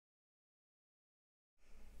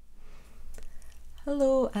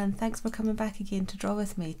Hello and thanks for coming back again to draw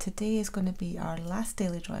with me. Today is going to be our last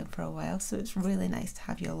daily drawing for a while, so it's really nice to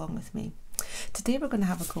have you along with me. Today we're going to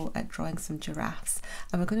have a go at drawing some giraffes,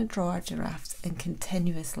 and we're going to draw our giraffes in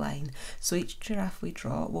continuous line. So each giraffe we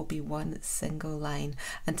draw will be one single line,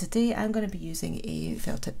 and today I'm going to be using a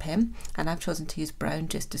felt tip pen, and I've chosen to use brown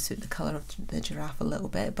just to suit the colour of the giraffe a little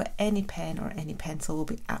bit, but any pen or any pencil will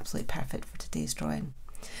be absolutely perfect for today's drawing.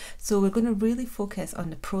 So we're going to really focus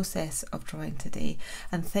on the process of drawing today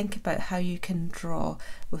and think about how you can draw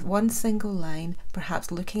with one single line,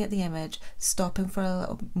 perhaps looking at the image, stopping for a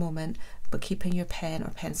little moment, but keeping your pen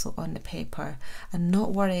or pencil on the paper and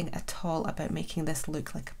not worrying at all about making this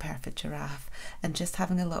look like a perfect giraffe, and just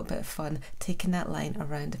having a little bit of fun taking that line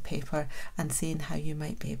around the paper and seeing how you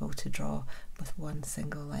might be able to draw with one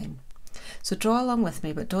single line. So draw along with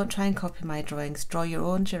me, but don't try and copy my drawings. Draw your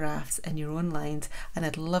own giraffes and your own lines, and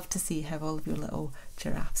I'd love to see how all of your little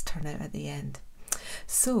giraffes turn out at the end.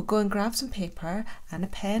 So go and grab some paper and a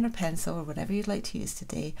pen or pencil or whatever you'd like to use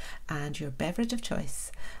today, and your beverage of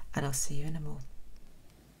choice, and I'll see you in a mo.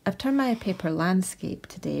 I've turned my paper landscape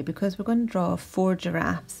today because we're going to draw 4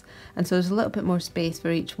 giraffes, and so there's a little bit more space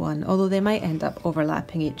for each one, although they might end up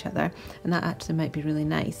overlapping each other, and that actually might be really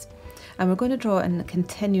nice. And we're going to draw in a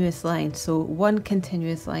continuous line, so one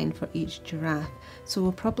continuous line for each giraffe. So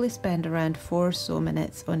we'll probably spend around 4 or so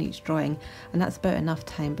minutes on each drawing, and that's about enough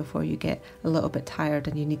time before you get a little bit tired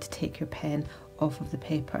and you need to take your pen off of the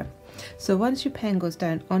paper. So once your pen goes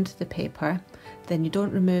down onto the paper, then you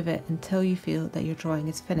don't remove it until you feel that your drawing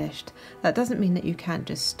is finished. That doesn't mean that you can't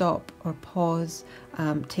just stop or pause,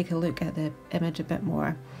 take a look at the image a bit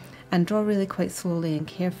more, and draw really quite slowly and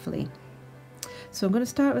carefully. So I'm going to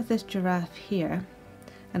start with this giraffe here,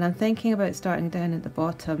 and I'm thinking about starting down at the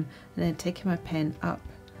bottom and then taking my pen up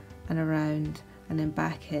and around and then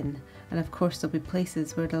back in, and of course there'll be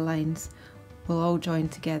places where the lines will all join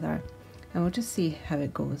together, and we'll just see how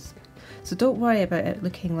it goes. So don't worry about it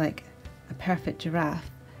looking like a perfect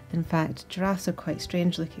giraffe. In fact, giraffes are quite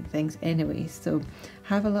strange looking things anyway, so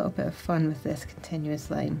have a little bit of fun with this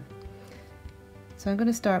continuous line. So I'm going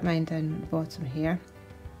to start mine down at the bottom here,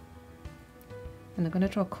 and I'm going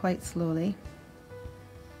to draw quite slowly,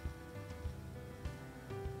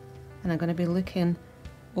 and I'm going to be looking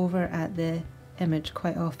over at the image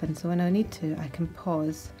quite often, so when I need to I can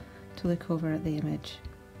pause to look over at the image,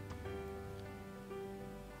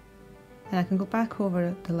 and I can go back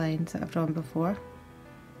over the lines that I've drawn before,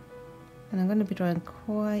 and I'm going to be drawing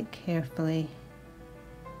quite carefully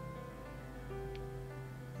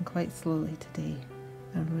and quite slowly today.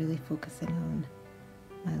 I'm really focusing on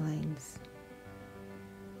my lines.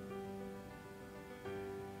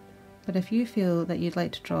 But if you feel that you'd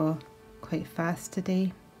like to draw quite fast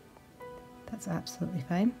today, that's absolutely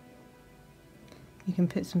fine. You can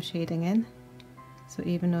put some shading in, so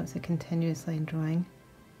even though it's a continuous line drawing,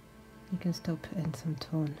 you can still put in some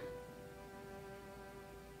tone.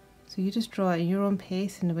 So you just draw at your own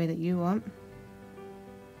pace in the way that you want,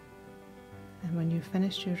 and when you've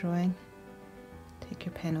finished your drawing, take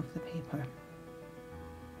your pen off the paper.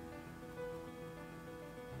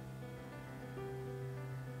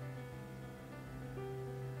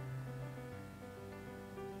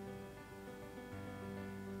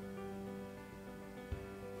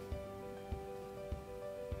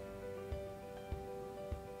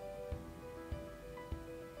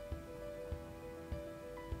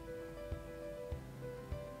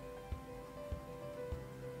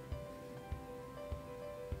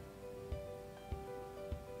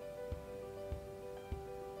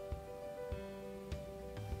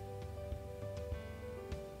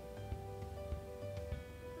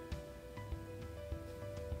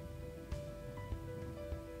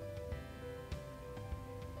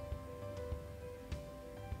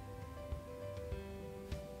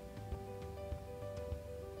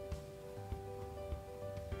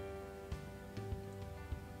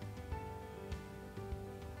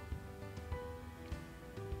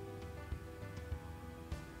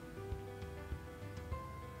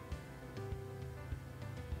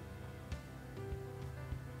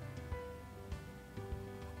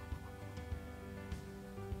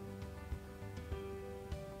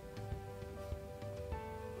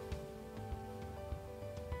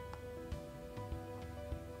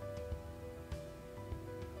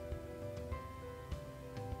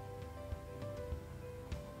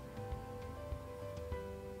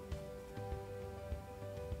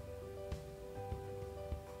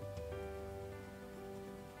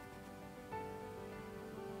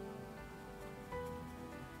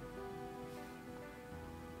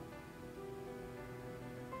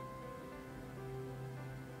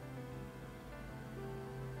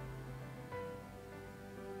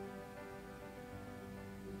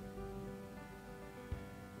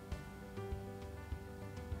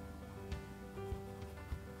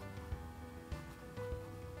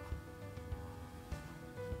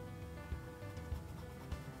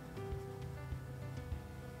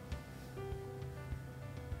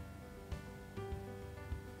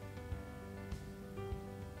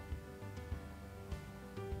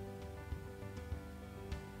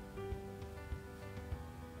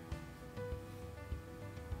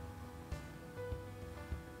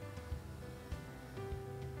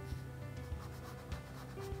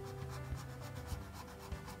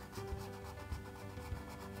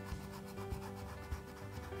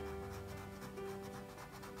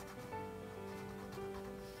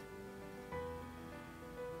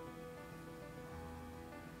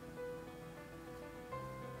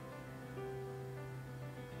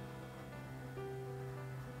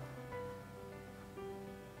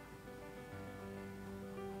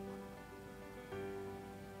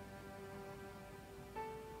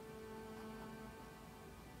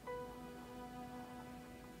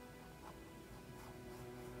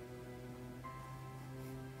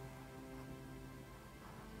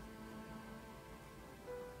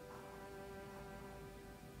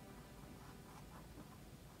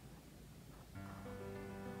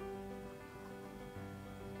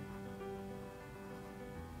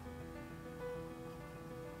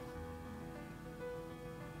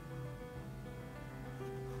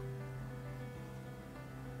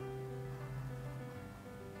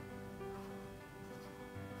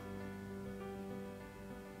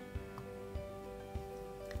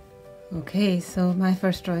 Okay, so my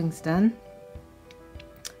first drawing's done,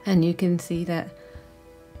 and you can see that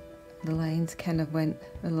the lines kind of went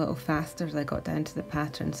a little faster as I got down to the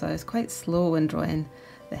pattern, so I was quite slow in drawing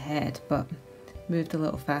the head but moved a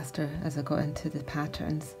little faster as I got into the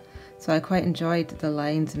patterns. So I quite enjoyed the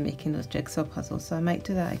lines and making those jigsaw puzzles, so I might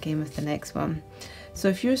do that again with the next one. So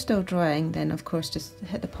if you're still drawing, then of course just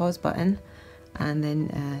hit the pause button, and then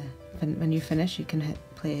when you finish you can hit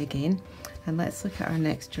play again. And let's look at our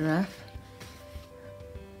next giraffe.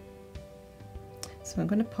 So I'm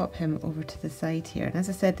going to pop him over to the side here, and as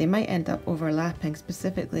I said, they might end up overlapping,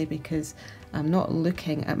 specifically because I'm not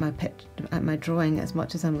looking at my drawing as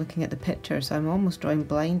much as I'm looking at the picture, so I'm almost drawing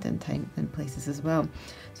blind in places as well.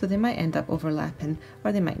 So they might end up overlapping,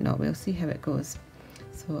 or they might not. We'll see how it goes.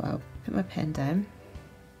 So I'll put my pen down,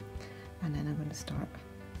 and then I'm going to start.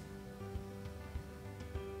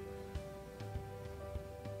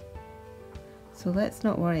 So let's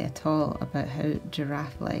not worry at all about how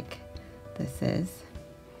giraffe-like this is.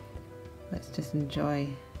 Let's just enjoy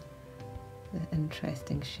the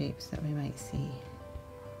interesting shapes that we might see.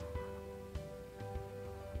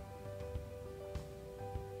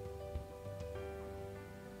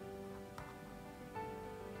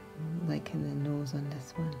 I'm liking the nose on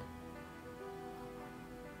this one.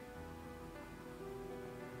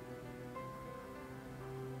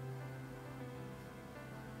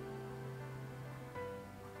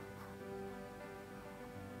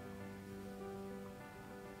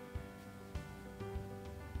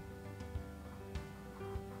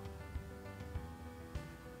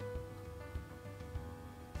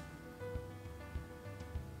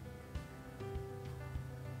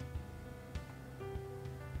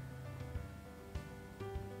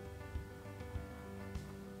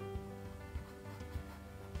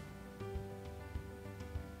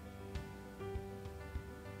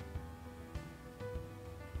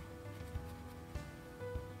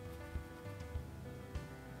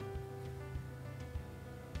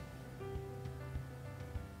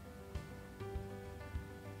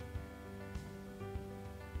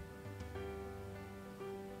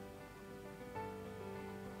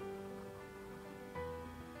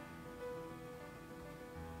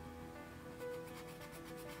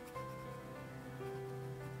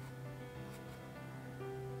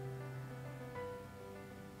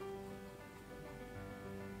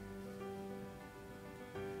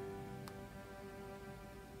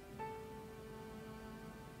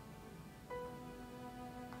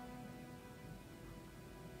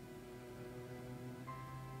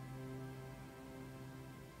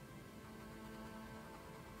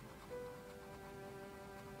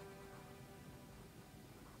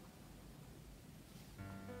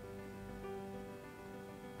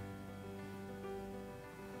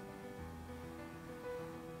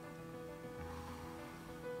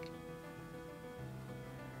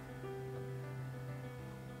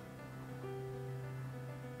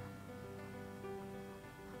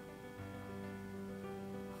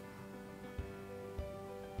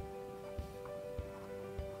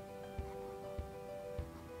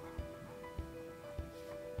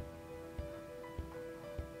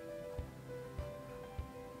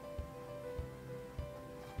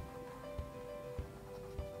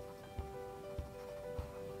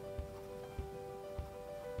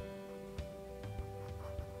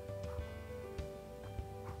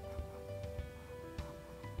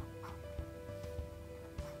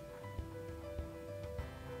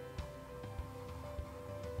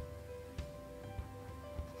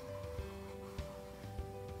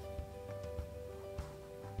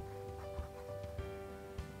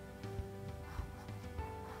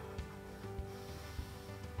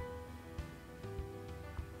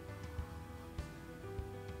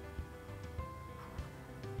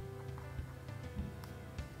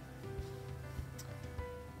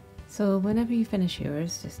 So whenever you finish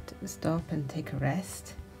yours, just stop and take a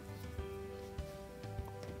rest.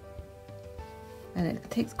 And it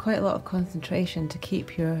takes quite a lot of concentration to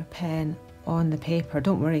keep your pen on the paper.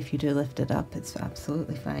 Don't worry if you do lift it up, it's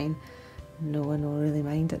absolutely fine. No one will really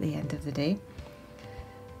mind at the end of the day.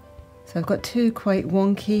 So I've got two quite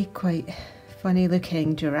wonky, quite funny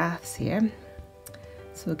looking giraffes here.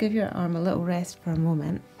 So give your arm a little rest for a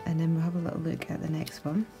moment, and then we'll have a little look at the next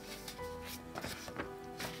one.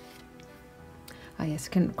 Ah yes,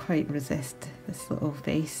 I couldn't quite resist this little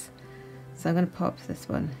face. So I'm going to pop this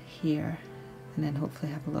one here, and then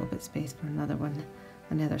hopefully have a little bit of space for another one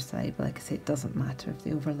on the other side, but like I say, it doesn't matter if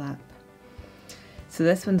they overlap. So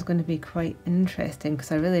this one's going to be quite interesting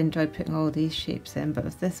because I really enjoyed putting all these shapes in, but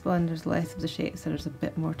with this one there's less of the shapes, so there's a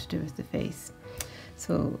bit more to do with the face.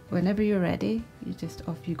 So whenever you're ready, you just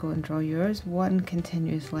off you go and draw yours, one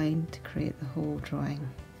continuous line to create the whole drawing.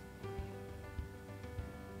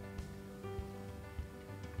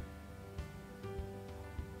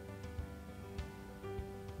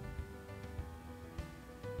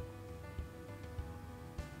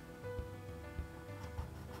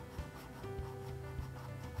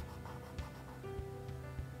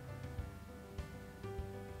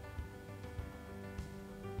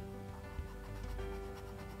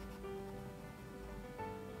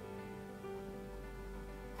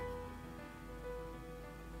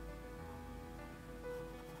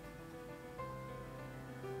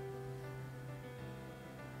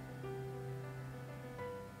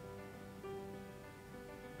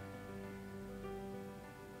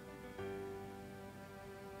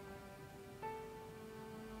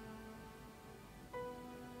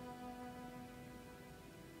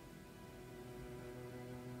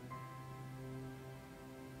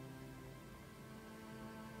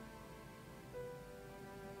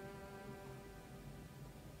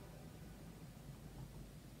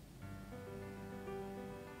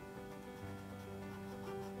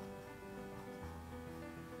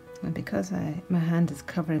 And because my hand is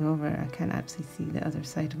covering over, I can't actually see the other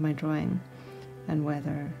side of my drawing and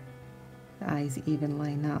whether the eyes even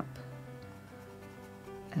line up,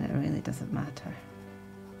 and it really doesn't matter.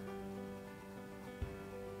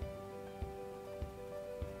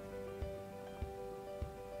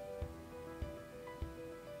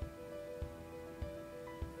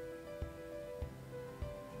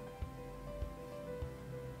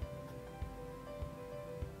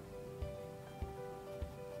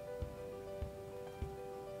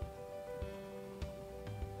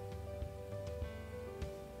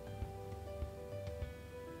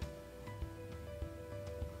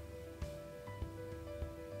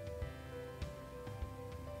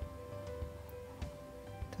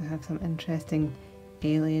 I have some interesting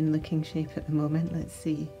alien looking shape at the moment. Let's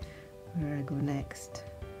see where I go next.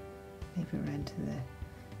 Maybe around to the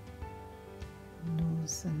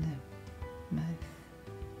nose and the mouth.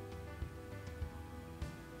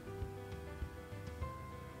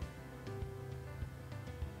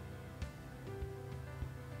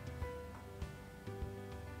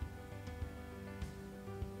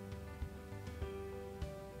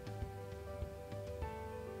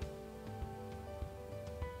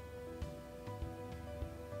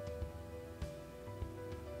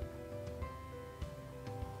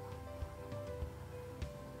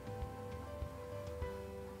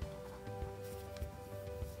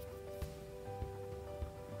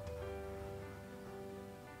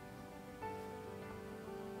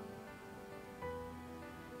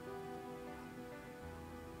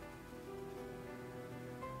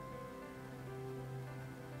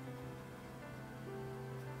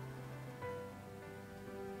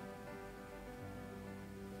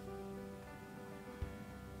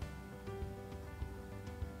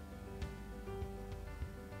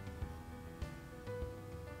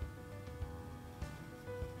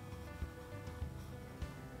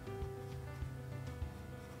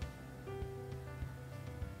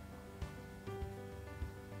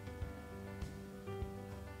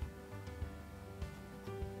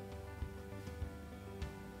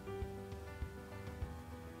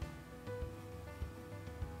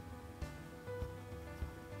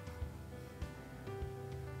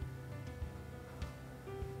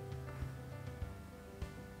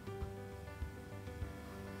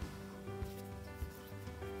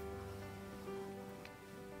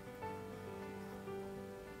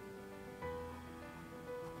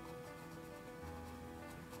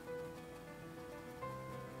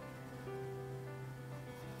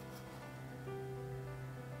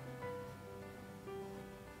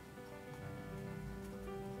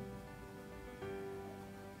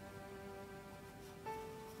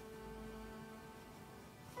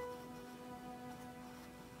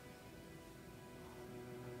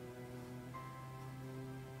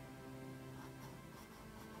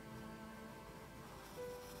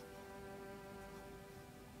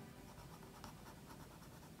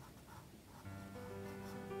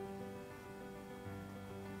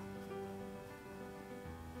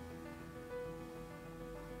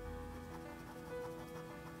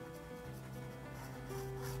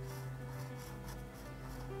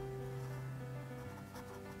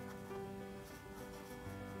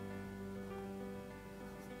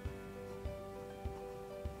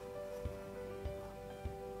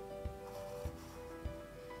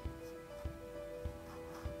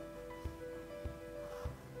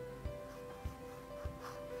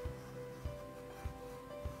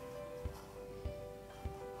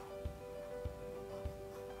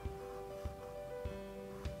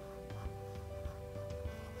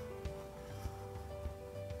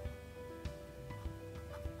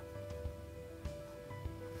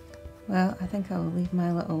 Well, I think I'll leave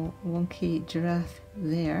my little wonky giraffe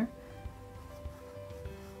there.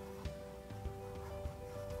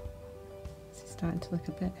 He's starting to look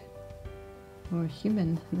a bit more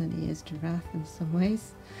human than he is giraffe in some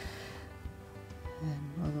ways,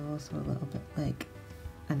 although also a little bit like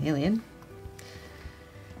an alien,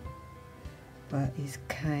 but he's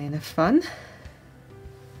kind of fun.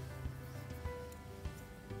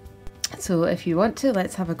 So if you want to,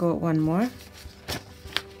 let's have a go at one more.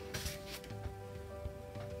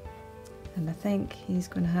 And I think he's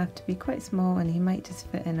going to have to be quite small, and he might just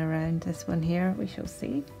fit in around this one here, we shall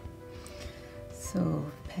see. So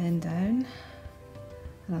pen down,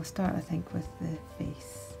 and I'll start, I think, with the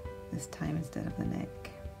face this time instead of the neck.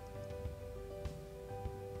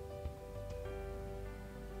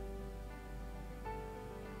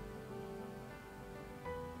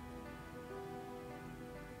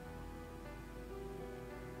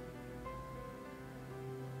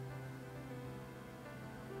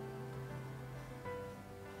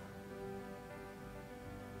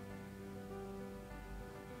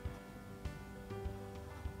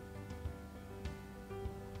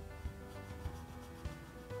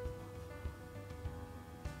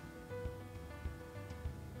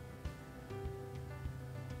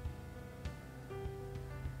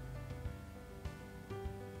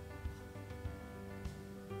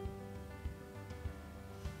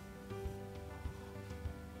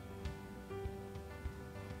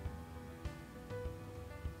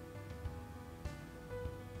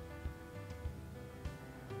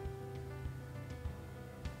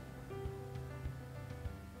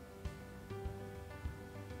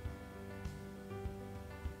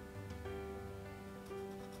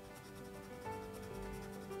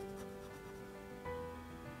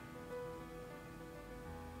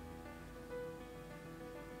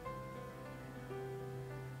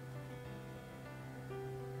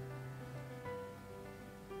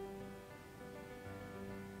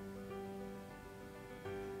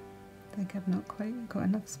 I think I've not quite got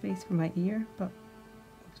enough space for my ear, but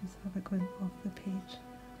I'll just have it going off the page.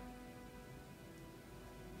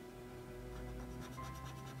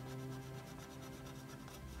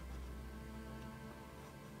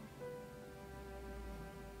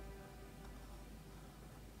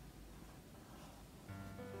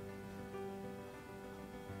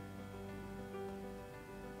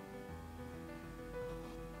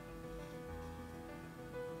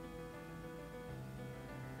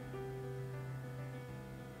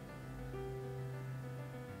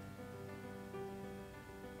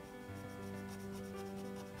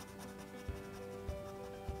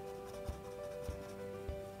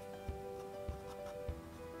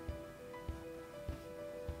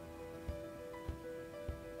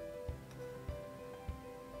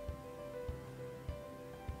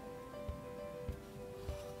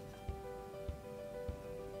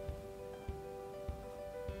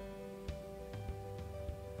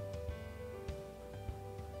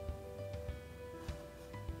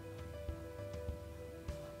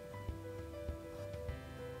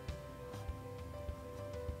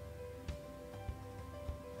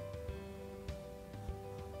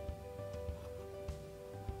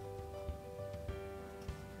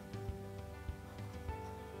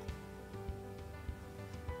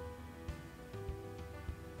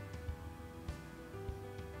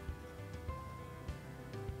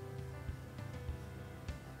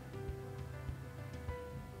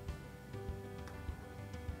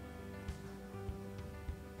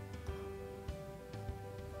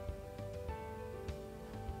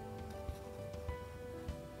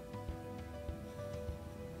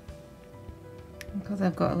 Because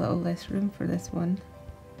I've got a little less room for this one,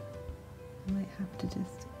 I might have to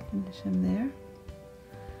just finish him there.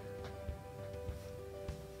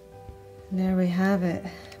 And there we have it.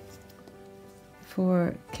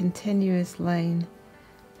 4 continuous line,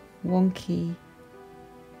 wonky,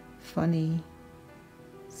 funny,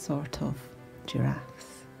 sort of giraffes.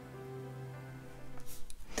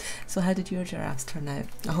 So how did your giraffes turn out?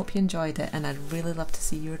 I hope you enjoyed it, and I'd really love to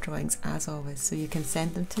see your drawings as always. So you can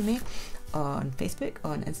send them to me on Facebook,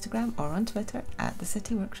 on Instagram, or on Twitter at The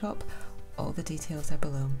City Workshop. All the details are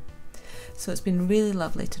below. So it's been really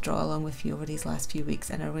lovely to draw along with you over these last few weeks,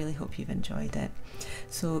 and I really hope you've enjoyed it.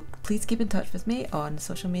 So please keep in touch with me on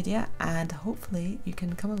social media, and hopefully you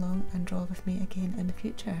can come along and draw with me again in the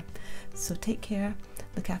future. So take care,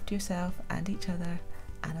 look after yourself and each other,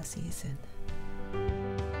 and I'll see you soon.